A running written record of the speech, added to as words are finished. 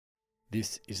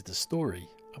This is the story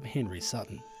of Henry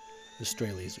Sutton,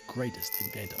 Australia's greatest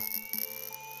inventor.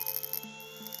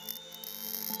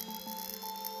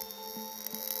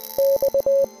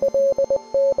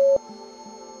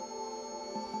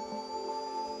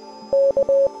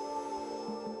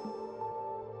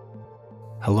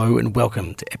 Hello and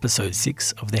welcome to episode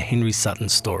 6 of the Henry Sutton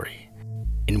story,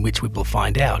 in which we will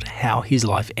find out how his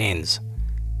life ends,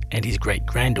 and his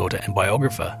great-granddaughter and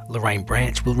biographer, Lorayne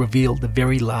Branch, will reveal the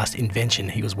very last invention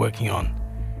he was working on.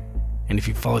 And if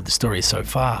you've followed the story so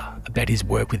far about his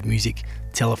work with music,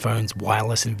 telephones,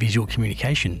 wireless and visual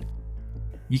communication,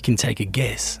 you can take a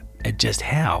guess at just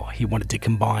how he wanted to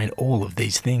combine all of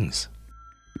these things.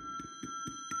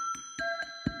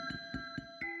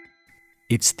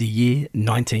 It's the year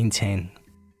 1910.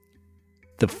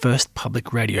 The first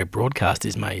public radio broadcast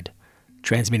is made,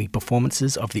 transmitting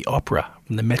performances of the opera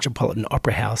from the Metropolitan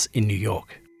Opera House in New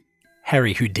York.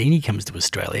 Harry Houdini comes to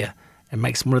Australia and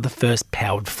makes one of the first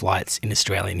powered flights in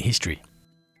Australian history.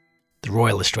 The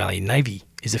Royal Australian Navy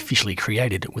is officially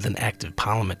created with an Act of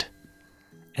Parliament.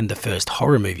 And the first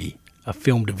horror movie, a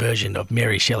filmed version of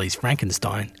Mary Shelley's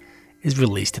Frankenstein, is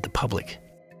released to the public.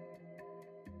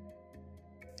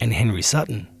 And Henry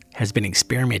Sutton has been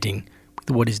experimenting with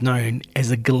what is known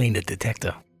as a Galena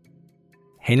detector.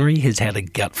 Henry has had a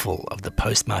gutful of the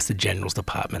Postmaster General's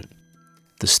department.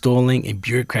 The stalling and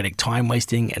bureaucratic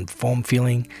time-wasting and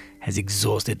form-filling has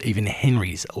exhausted even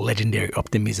Henry's legendary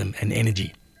optimism and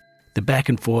energy. The back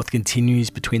and forth continues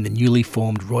between the newly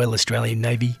formed Royal Australian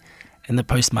Navy and the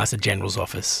Postmaster General's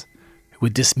office, who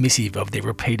were dismissive of their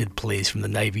repeated pleas from the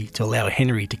Navy to allow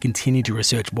Henry to continue to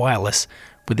research wireless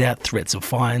without threats of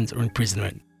fines or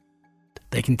imprisonment.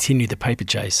 They continue the paper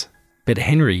chase, but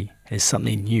Henry has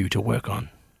something new to work on.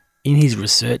 In his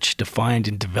research to find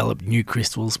and develop new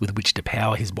crystals with which to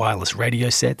power his wireless radio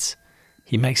sets,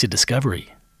 he makes a discovery.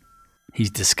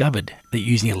 He's discovered that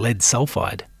using lead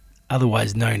sulfide,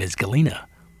 otherwise known as galena,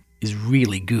 is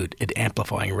really good at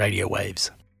amplifying radio waves.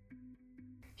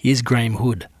 Here's Graham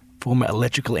Hood, former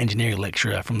electrical engineering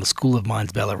lecturer from the School of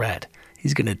Mines Ballarat.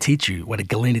 He's going to teach you what a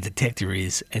galena detector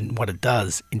is and what it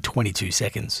does in 22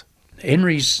 seconds.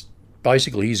 Henry's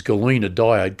basically his galena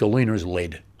diode. Galena is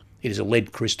lead. It is a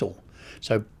lead crystal.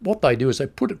 So what they do is they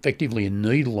put effectively a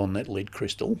needle on that lead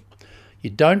crystal.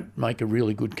 You don't make a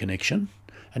really good connection,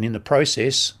 and in the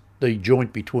process, the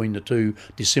joint between the two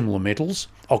dissimilar metals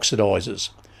oxidises.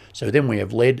 So then we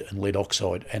have lead and lead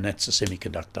oxide, and that's a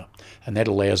semiconductor, and that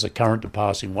allows the current to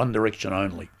pass in one direction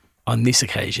only. On this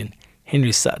occasion,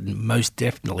 Henry Sutton most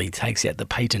definitely takes out the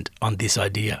patent on this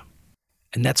idea.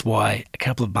 And that's why, a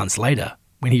couple of months later,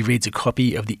 when he reads a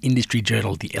copy of the industry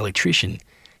journal The Electrician,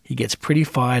 he gets pretty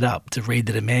fired up to read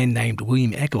that a man named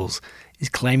William Eccles is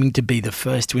claiming to be the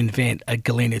first to invent a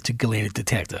galena-to-galena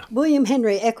detector. William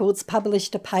Henry Eccles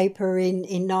published a paper in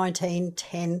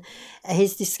 1910,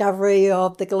 his discovery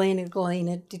of the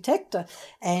galena-galena detector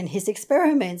and his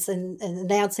experiments, and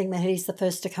announcing that he's the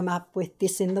first to come up with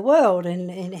this in the world.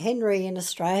 And Henry in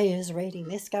Australia is reading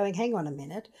this going, hang on a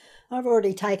minute, I've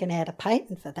already taken out a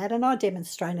patent for that, and I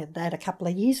demonstrated that a couple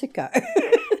of years ago.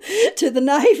 To the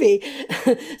Navy.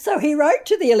 So he wrote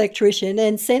to the electrician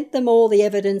and sent them all the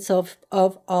evidence of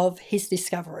his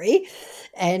discovery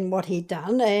and what he'd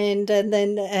done. And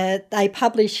then they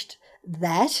published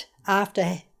that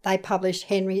after they published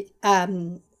Henry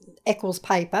Eccles'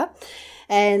 paper,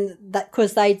 and that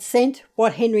because they'd sent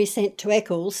what Henry sent to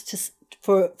Eccles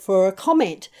for a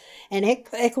comment. And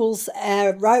Eccles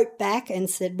wrote back and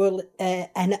said, well,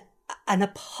 an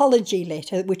apology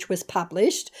letter which was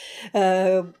published,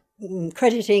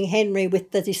 crediting Henry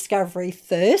with the discovery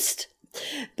first,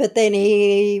 but then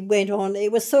he went on,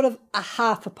 it was sort of a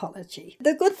half apology.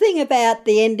 The good thing about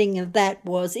the ending of that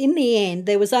was, in the end,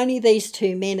 there was only these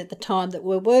two men at the time that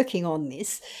were working on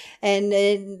this,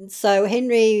 and so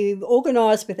Henry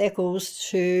organised with Eccles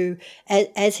to,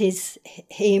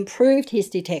 he improved his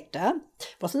detector.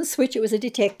 It wasn't a switch, it was a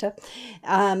detector.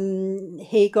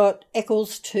 He got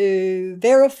Eccles to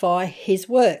verify his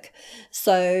work.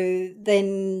 So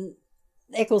then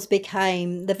Eccles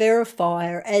became the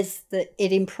verifier as it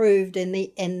improved, and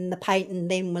the patent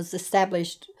then was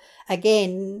established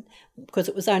again because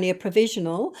it was only a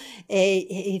provisional.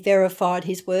 He verified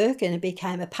his work and it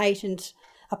became a patent,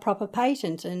 a proper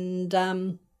patent, and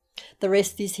the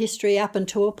rest is history up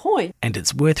until a point. And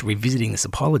it's worth revisiting this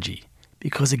apology,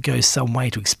 because it goes some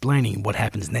way to explaining what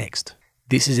happens next.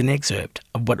 This is an excerpt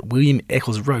of what William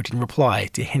Eccles wrote in reply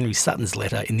to Henry Sutton's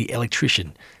letter in The Electrician,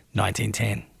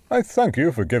 1910. I thank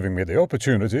you for giving me the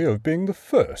opportunity of being the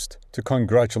first to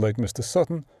congratulate Mr.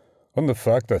 Sutton on the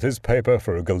fact that his paper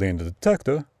for a galena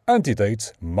detector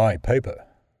antedates my paper.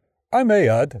 I may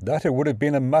add that it would have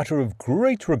been a matter of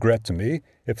great regret to me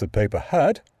if the paper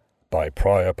had, by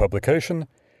prior publication,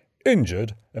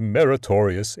 injured a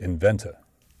meritorious inventor.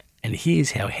 And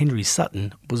here's how Henry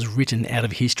Sutton was written out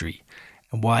of history,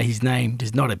 and why his name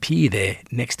does not appear there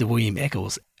next to William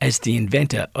Eccles as the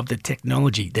inventor of the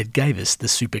technology that gave us the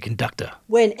superconductor.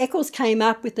 When Eccles came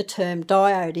up with the term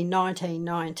diode in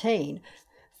 1919,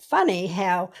 funny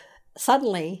how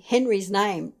suddenly Henry's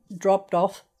name dropped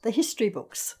off the history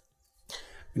books.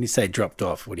 When you say dropped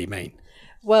off, what do you mean?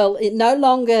 Well, it no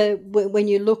longer, when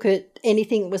you look at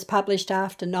anything that was published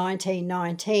after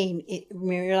 1919 in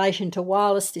relation to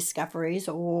wireless discoveries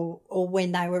or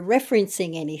when they were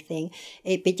referencing anything,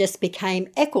 it just became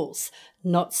Eccles,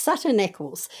 not Sutton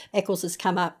Eccles. Eccles has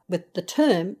come up with the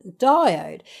term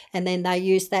diode, and then they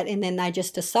used that and then they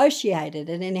just associated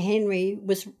it, and Henry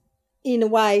was, in a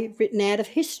way, written out of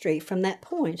history from that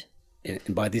point. And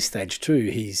by this stage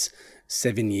too, he's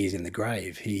 7 years in the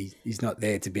grave. He's not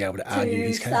there to be able to argue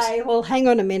his case. Say, well, hang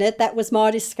on a minute, that was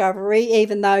my discovery,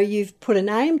 even though you've put a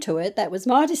name to it, that was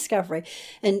my discovery.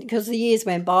 And because the years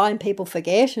went by and people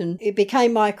forget, and it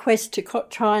became my quest to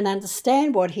try and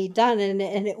understand what he'd done, and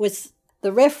it was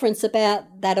the reference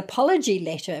about that apology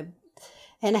letter.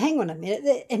 And hang on a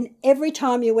minute, and every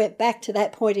time you went back to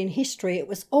that point in history, it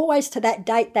was always to that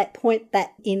date, that point,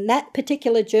 that in that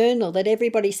particular journal that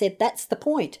everybody said, that's the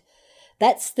point.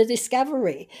 That's the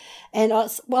discovery. And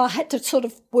I had to sort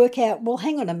of work out, well,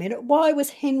 hang on a minute, why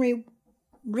was Henry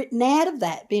written out of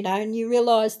that, and you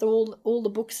realise all the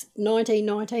books,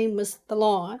 1919 was the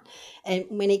line, and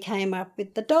when he came up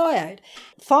with the diode.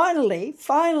 Finally,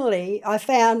 I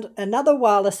found another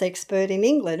wireless expert in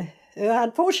England who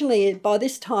unfortunately by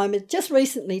this time had just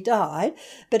recently died,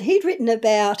 but he'd written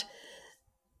about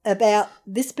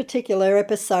this particular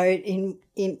episode in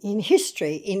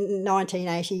history in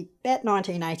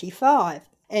 1985.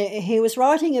 He was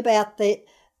writing about the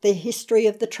history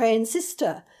of the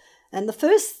transistor. And the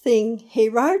first thing he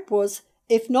wrote was,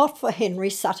 if not for Henry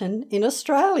Sutton in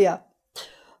Australia.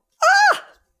 Ah!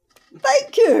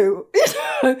 Thank you!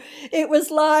 It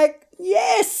was like,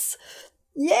 yes,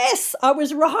 I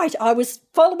was right. I was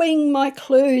following my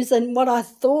clues and what I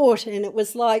thought, and it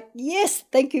was like, yes,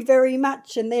 thank you very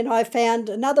much. And then I found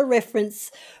another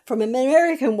reference from an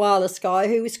American wireless guy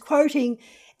who was quoting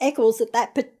Eccles at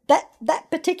that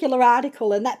particular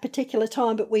article and that particular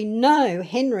time, but we know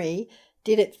Henry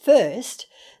did it first.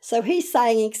 So he's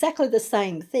saying exactly the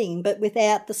same thing, but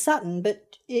without the Sutton,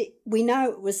 but we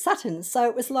know it was Sutton. So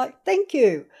it was like, thank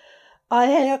you.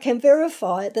 I can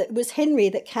verify that it was Henry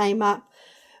that came up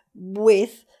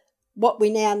with what we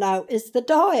now know is the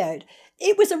diode.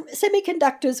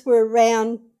 Semiconductors were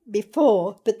around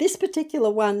before, but this particular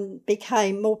one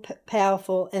became more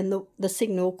powerful and the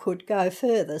signal could go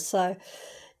further. So,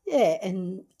 yeah,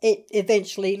 and it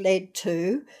eventually led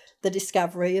to the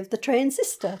discovery of the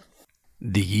transistor.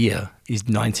 The year is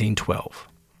 1912.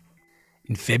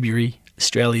 In February,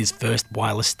 Australia's first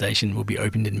wireless station will be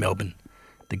opened in Melbourne.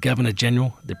 The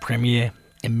Governor-General, the Premier,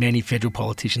 and many federal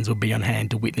politicians will be on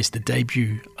hand to witness the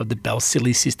debut of the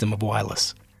Balsillie system of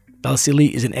wireless.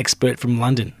 Balsillie is an expert from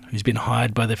London who's been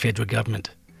hired by the federal government.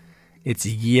 It's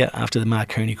a year after the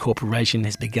Marconi Corporation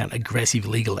has begun aggressive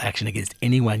legal action against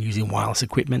anyone using wireless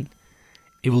equipment.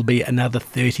 It will be another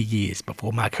 30 years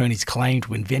before Marconi's claim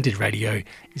to invented radio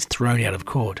is thrown out of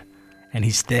court, and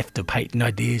his theft of patent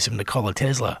ideas from Nikola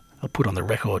Tesla are put on the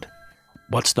record.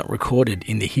 What's not recorded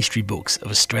in the history books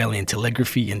of Australian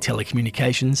telegraphy and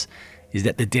telecommunications is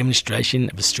that the demonstration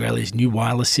of Australia's new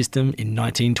wireless system in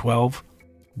 1912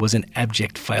 was an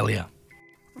abject failure.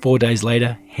 4 days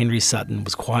later, Henry Sutton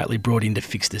was quietly brought in to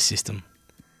fix the system.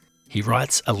 He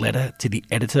writes a letter to the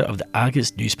editor of the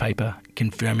Argus newspaper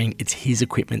confirming it's his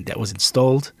equipment that was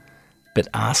installed, but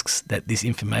asks that this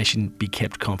information be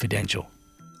kept confidential.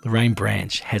 Lorayne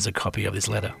Branch has a copy of this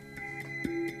letter.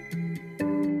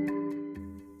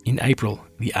 In April,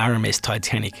 the RMS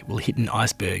Titanic will hit an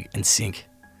iceberg and sink.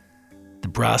 The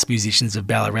brass musicians of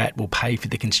Ballarat will pay for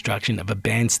the construction of a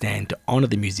bandstand to honour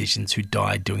the musicians who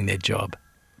died doing their job.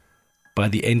 By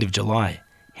the end of July,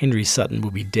 Henry Sutton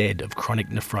will be dead of chronic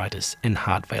nephritis and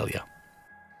heart failure.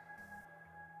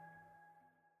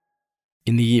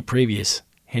 In the year previous,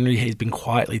 Henry has been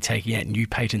quietly taking out new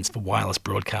patents for wireless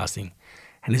broadcasting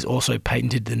and has also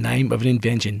patented the name of an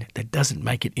invention that doesn't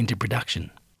make it into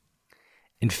production.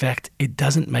 In fact, it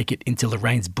doesn't make it into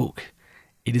Lorrayne's book.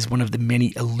 It is one of the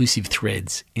many elusive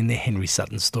threads in the Henry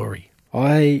Sutton story.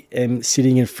 I am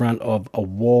sitting in front of a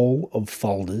wall of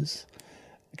folders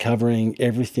covering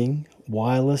everything,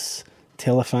 wireless,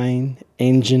 telephone,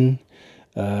 engine,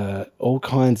 all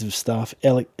kinds of stuff,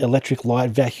 electric light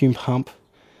vacuum pump,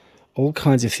 all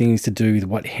kinds of things to do with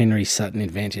what Henry Sutton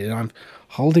invented. And I'm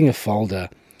holding a folder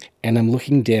and I'm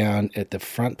looking down at the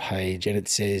front page and it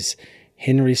says,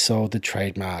 Henry sold the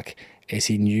trademark as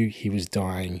he knew he was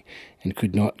dying and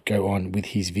could not go on with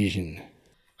his vision.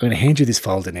 I'm going to hand you this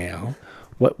folder now.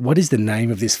 What is the name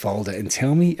of this folder? And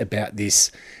tell me about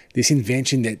this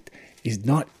invention that is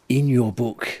not in your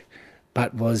book,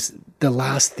 but was the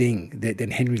last thing that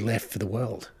Henry left for the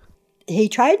world. He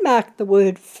trademarked the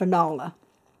word phonola,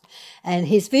 and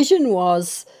his vision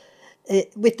was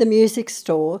with the music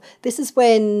store. This is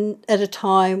when, at a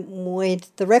time when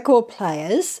the record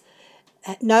players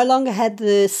no longer had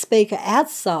the speaker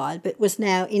outside, but was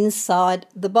now inside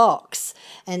the box.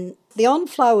 And the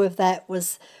on-flow of that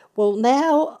was, well,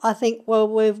 now I think, well,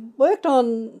 we've worked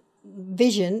on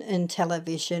vision and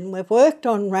television, we've worked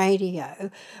on radio,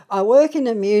 I work in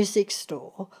a music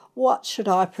store, what should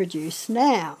I produce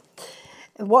now?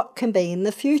 What can be in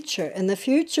the future? And the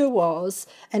future was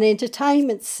an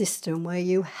entertainment system where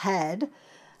you had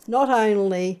not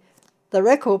only the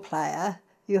record player,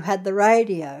 you had the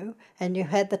radio and you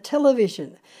had the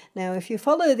television. Now, if you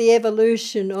follow the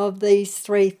evolution of these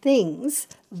three things,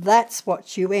 that's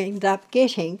what you end up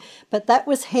getting. But that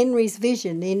was Henry's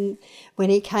vision when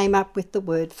he came up with the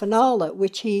word phonola,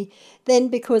 which he then,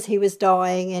 because he was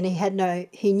dying and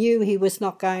he knew he was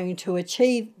not going to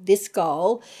achieve this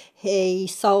goal, he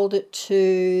sold it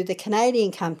to the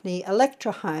Canadian company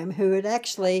Electrohome, who had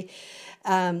actually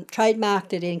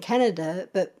trademarked it in Canada,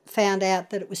 but found out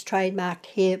that it was trademarked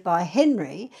here by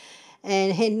Henry,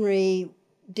 and Henry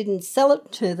didn't sell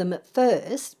it to them at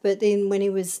first, but then when he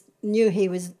knew he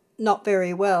was not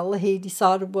very well, he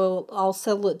decided, well, I'll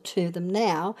sell it to them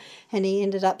now, and he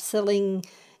ended up selling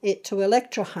it to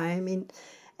Electrohome,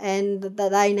 and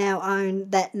they now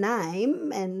own that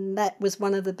name, and that was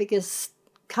one of the biggest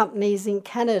companies in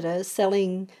Canada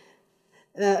selling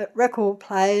record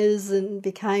players, and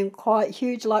became quite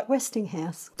huge, like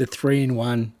Westinghouse. The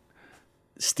 3-in-1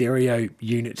 stereo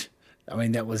unit, I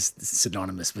mean, that was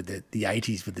synonymous with the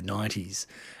 80s, with the 90s.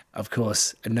 Of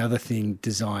course, another thing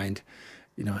designed,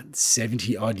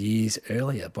 70 odd years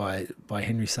earlier by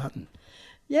Henry Sutton.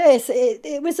 Yes,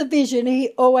 it was a vision. He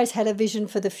always had a vision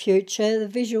for the future. The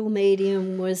visual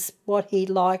medium was what he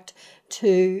liked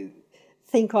to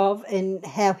think of and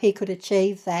how he could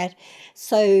achieve that.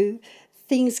 So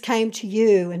things came to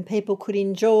you and people could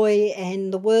enjoy,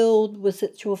 and the world was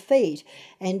at your feet.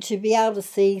 And to be able to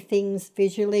see things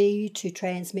visually, to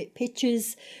transmit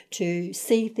pictures, to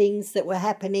see things that were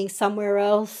happening somewhere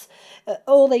else,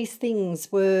 all these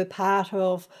things were part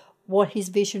of what his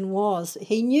vision was.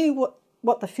 He knew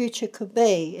what the future could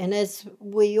be, and as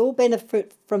we all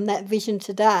benefit from that vision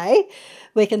today,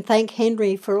 we can thank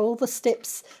Henry for all the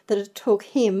steps that it took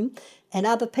him and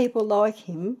other people like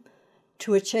him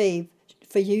to achieve,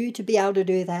 for you to be able to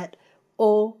do that,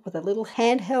 all with a little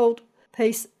handheld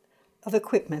piece of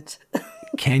equipment.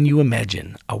 Can you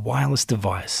imagine a wireless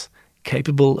device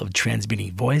capable of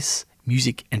transmitting voice,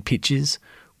 music and pictures,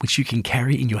 which you can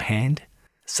carry in your hand?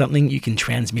 Something you can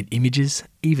transmit images,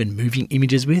 even moving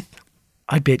images with?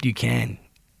 I bet you can.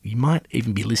 You might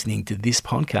even be listening to this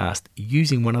podcast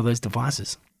using one of those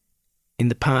devices. In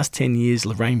the past 10 years,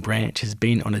 Lorayne Branch has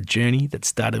been on a journey that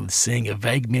started with seeing a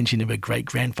vague mention of her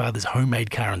great-grandfather's homemade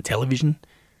car on television,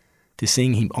 to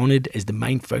seeing him honoured as the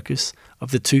main focus of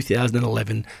the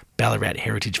 2011 Ballarat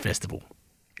Heritage Festival.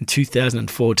 In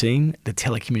 2014, the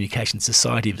Telecommunications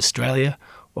Society of Australia,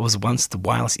 what was once the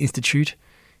Wireless Institute,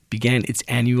 began its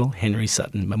annual Henry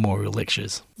Sutton Memorial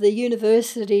Lectures. The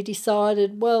university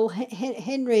decided, well,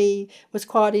 Henry was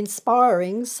quite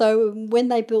inspiring, so when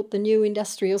they built the new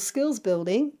industrial skills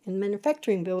building and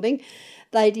manufacturing building,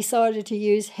 they decided to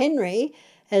use Henry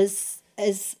as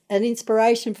an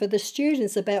inspiration for the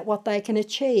students about what they can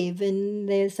achieve. And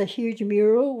there's a huge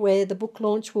mural where the book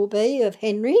launch will be of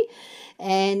Henry,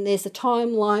 and there's a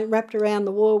timeline wrapped around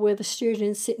the wall where the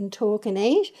students sit and talk and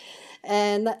eat.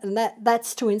 And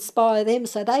that's to inspire them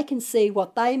so they can see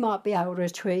what they might be able to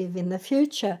achieve in the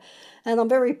future. And I'm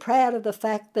very proud of the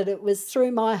fact that it was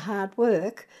through my hard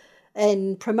work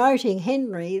and promoting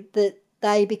Henry that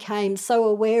they became so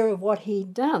aware of what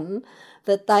he'd done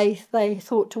that they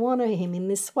thought to honour him in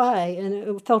this way, and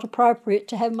it felt appropriate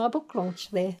to have my book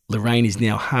launched there. Lorayne is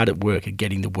now hard at work at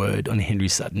getting the word on Henry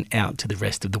Sutton out to the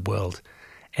rest of the world,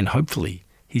 and hopefully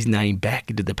his name back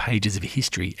into the pages of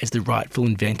history as the rightful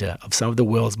inventor of some of the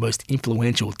world's most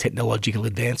influential technological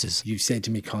advances. You've said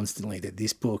to me constantly that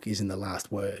this book isn't the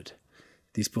last word.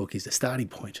 This book is the starting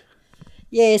point.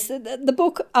 Yes, the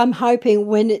book, I'm hoping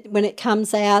when it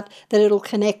comes out that it'll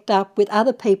connect up with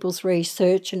other people's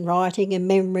research and writing and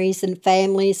memories and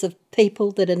families of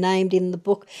people that are named in the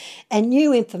book, and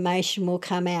new information will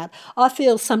come out. I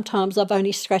feel sometimes I've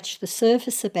only scratched the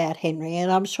surface about Henry,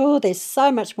 and I'm sure there's so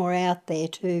much more out there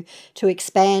to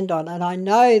expand on, and I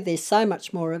know there's so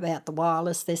much more about the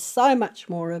wireless, there's so much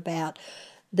more about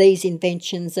these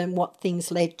inventions and what things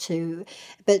led to.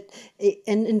 But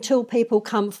until people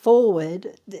come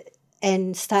forward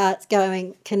and start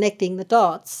connecting the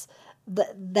dots,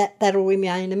 that'll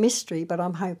remain a mystery, but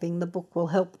I'm hoping the book will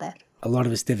help that. A lot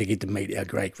of us never get to meet our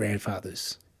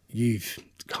great-grandfathers. You've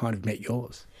kind of met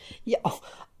yours. Yeah,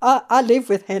 I live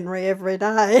with Henry every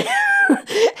day.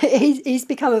 He's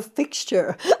become a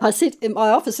fixture. I sit in my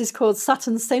office is called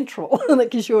Sutton Central.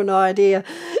 That gives you an idea.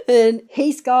 And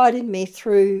he's guided me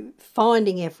through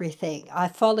finding everything. I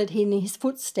followed in his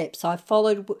footsteps. I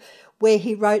followed where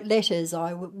he wrote letters.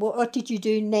 What did you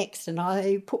do next? And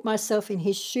I put myself in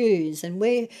his shoes. And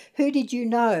who did you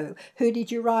know? Who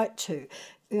did you write to?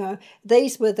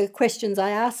 These were the questions I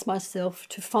asked myself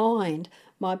to find.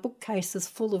 My bookcase is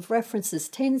full of references,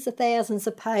 tens of thousands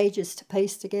of pages to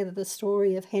piece together the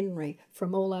story of Henry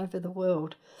from all over the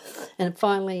world. And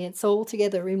finally, it's all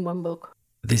together in one book.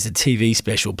 There's a TV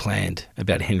special planned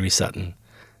about Henry Sutton.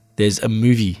 There's a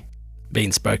movie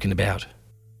being spoken about.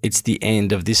 It's the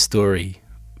end of this story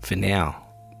for now,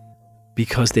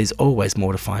 because there's always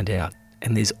more to find out,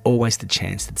 and there's always the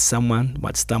chance that someone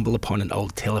might stumble upon an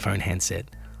old telephone handset,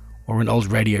 or an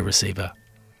old radio receiver,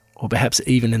 or perhaps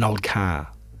even an old car.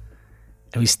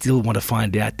 And we still want to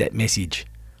find out that message.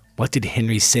 What did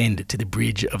Henry send to the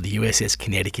bridge of the USS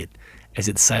Connecticut as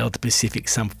it sailed the Pacific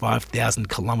some 5,000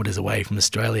 kilometres away from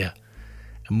Australia?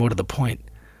 And more to the point,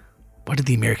 what did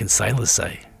the American sailors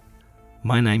say?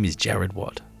 My name is Jared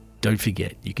Watt. Don't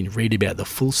forget, you can read about the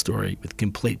full story with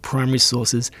complete primary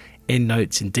sources,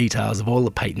 endnotes and details of all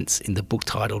the patents in the book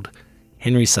titled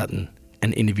Henry Sutton,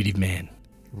 An Innovative Man,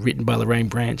 written by Lorayne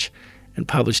Branch and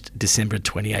published December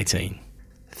 2018.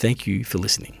 Thank you for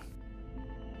listening.